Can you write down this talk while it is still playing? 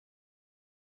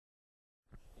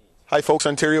Hi folks,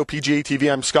 Ontario PGA TV.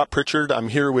 I'm Scott Pritchard. I'm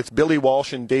here with Billy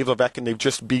Walsh and Dave Levesque, and they've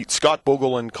just beat Scott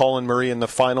Bogle and Colin Murray in the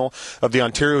final of the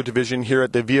Ontario division here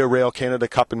at the Via Rail Canada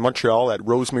Cup in Montreal at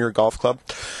Rosemere Golf Club.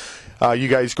 You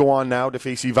guys go on now to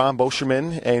face Yvan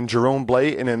Beauchemin and Jerome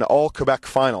Blais in an all-Quebec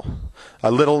final. A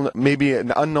little, maybe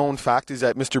an unknown fact is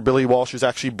that Mr. Billy Walsh is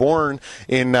actually born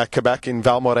in Quebec, in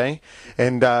Valmorin,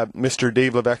 and Mr.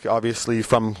 Dave Levesque, obviously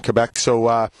from Quebec.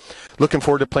 So looking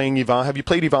forward to playing Yvan. Have you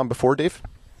played Yvan before, Dave?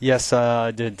 Yes,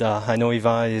 I did. I know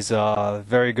Yvan is a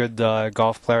very good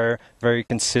golf player, very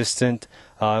consistent,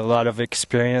 a lot of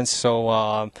experience.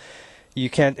 So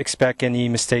you can't expect any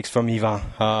mistakes from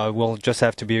Yvan. We'll just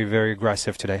have to be very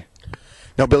aggressive today.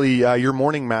 Now, Billy, your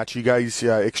morning match, you guys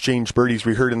exchanged birdies.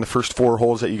 We heard in the first 4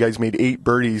 holes that you guys made 8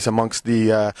 birdies amongst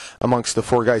the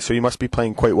 4 guys. So you must be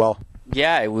playing quite well.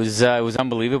 Yeah, it was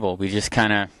unbelievable. We just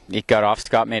it got off.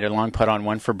 Scott made a long putt on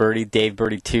 1 for birdie. Dave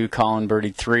birdied 2, Colin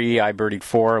birdied 3, I birdied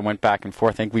 4, and went back and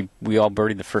forth. I think we all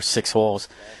birdied the first 6 holes,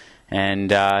 and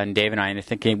Dave and I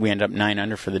think we ended up 9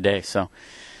 under for the day. So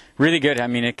really good. I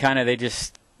mean, they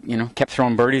just kept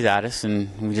throwing birdies at us,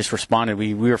 and we just responded.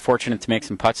 We were fortunate to make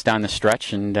some putts down the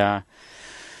stretch, and it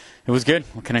was good.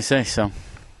 What can I say? So.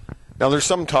 Now, there's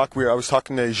some talk. I was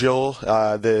talking to Gilles,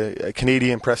 the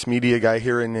Canadian press media guy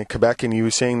here in Quebec, and he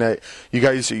was saying that you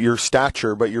guys, your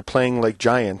stature, but you're playing like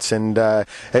giants. And have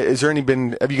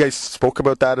you guys spoke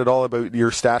about that at all, about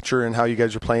your stature and how you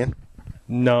guys are playing?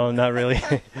 No, not really.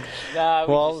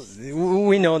 Well,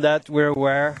 we know that. We're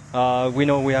aware. We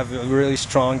know we have a really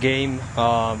strong game.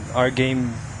 Our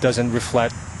game doesn't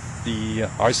reflect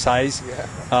our size.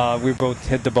 Yeah. We both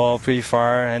hit the ball pretty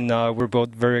far, and we're both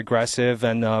very aggressive,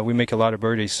 and we make a lot of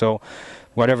birdies. So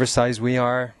whatever size we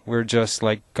are, we're just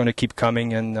going to keep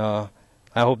coming, and I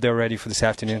hope they're ready for this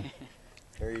afternoon.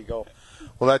 There you go.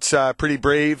 Well, that's pretty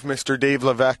brave, Mr. Dave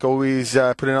Levesque, always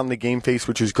putting on the game face,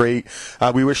 which is great.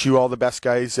 We wish you all the best,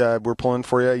 guys. We're pulling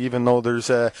for you, even though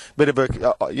there's a bit of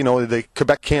the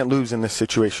Quebec can't lose in this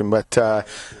situation. But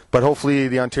hopefully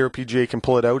the Ontario PGA can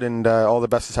pull it out, and all the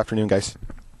best this afternoon, guys.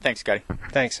 Thanks, Scotty.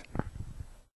 Thanks.